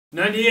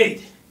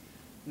98,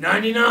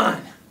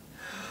 99,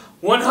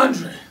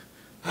 100.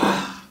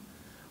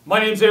 My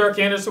name's Eric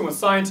Anderson with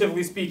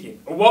Scientifically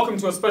Speaking, and welcome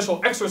to a special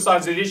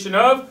exercise edition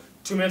of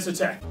 2 Minutes of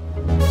Tech.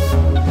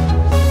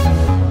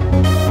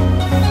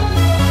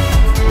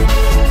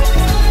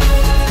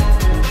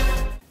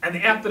 And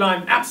the app that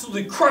I'm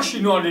absolutely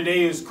crushing on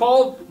today is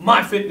called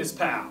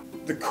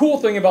MyFitnessPal. The cool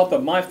thing about the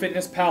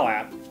MyFitnessPal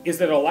app is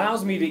that it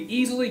allows me to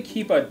easily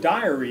keep a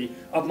diary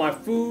of my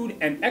food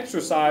and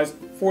exercise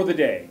for the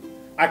day.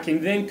 I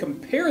can then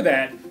compare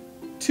that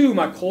to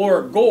my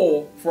caloric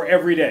goal for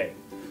every day.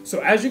 So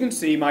as you can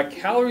see, my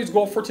calories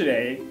goal for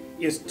today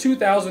is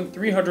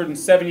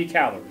 2,370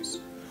 calories.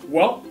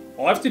 Well,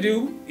 all I have to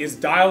do is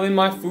dial in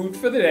my food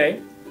for the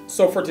day.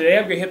 So for today,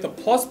 I'm going to hit the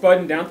plus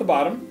button down at the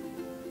bottom,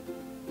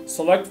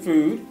 select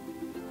food.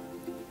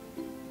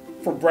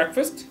 For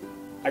breakfast,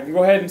 I can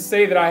go ahead and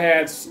say that I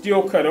had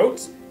steel cut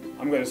oats.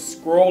 I'm going to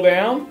scroll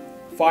down,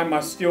 find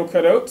my steel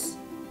cut oats,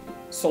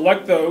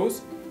 select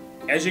those.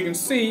 As you can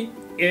see,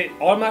 it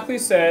automatically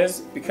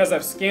says, because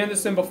I've scanned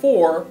this in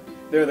before,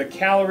 there are the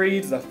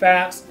calories, the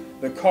fats,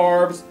 the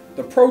carbs,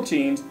 the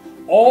proteins,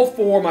 all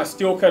for my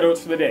steel cut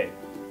oats for the day.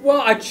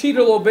 Well, I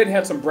cheated a little bit and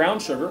had some brown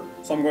sugar,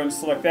 so I'm going to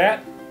select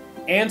that,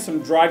 and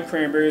some dried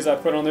cranberries I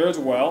put on there as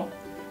well.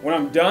 When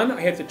I'm done,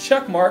 I hit the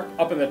check mark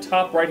up in the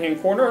top right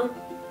hand corner,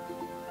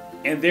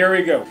 and there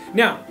we go.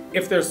 Now,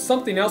 if there's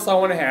something else I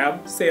want to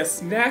have, say a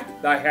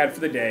snack that I had for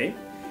the day,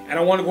 and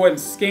I want to go ahead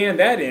and scan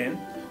that in,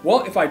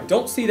 well, if I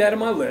don't see that in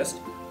my list,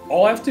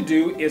 all I have to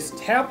do is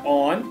tap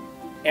on,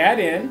 add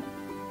in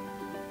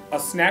a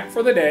snack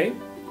for the day,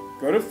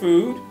 go to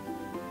food,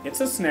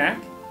 it's a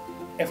snack.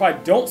 If I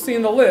don't see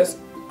in the list,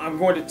 I'm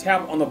going to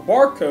tap on the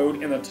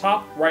barcode in the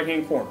top right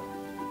hand corner.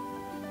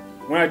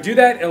 When I do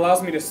that, it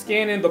allows me to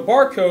scan in the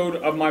barcode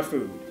of my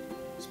food.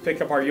 Let's pick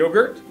up our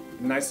yogurt,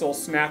 a nice little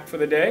snack for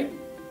the day.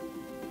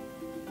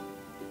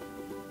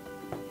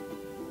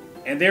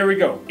 And there we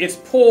go. It's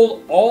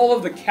pulled all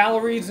of the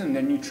calories and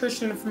the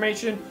nutrition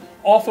information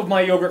off of my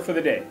yogurt for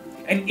the day.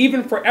 And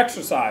even for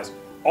exercise,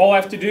 all I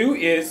have to do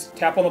is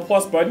tap on the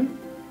plus button,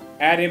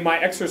 add in my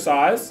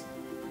exercise,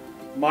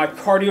 my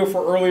cardio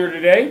for earlier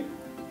today,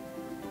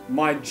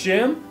 my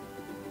gym,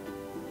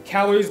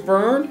 calories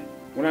burned.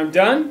 When I'm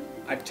done,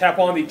 I tap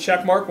on the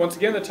check mark once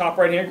again, the top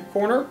right hand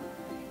corner,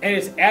 and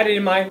it's added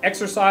in my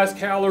exercise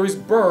calories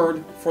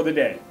burned for the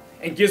day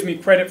and gives me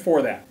credit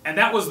for that. And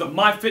that was the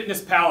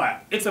MyFitnessPal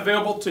app. It's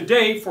available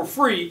today for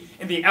free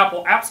in the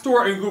Apple App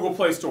Store and Google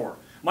Play Store.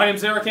 My name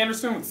is Eric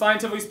Anderson with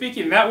Scientifically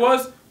Speaking, and that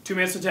was 2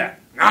 Minutes of Tech.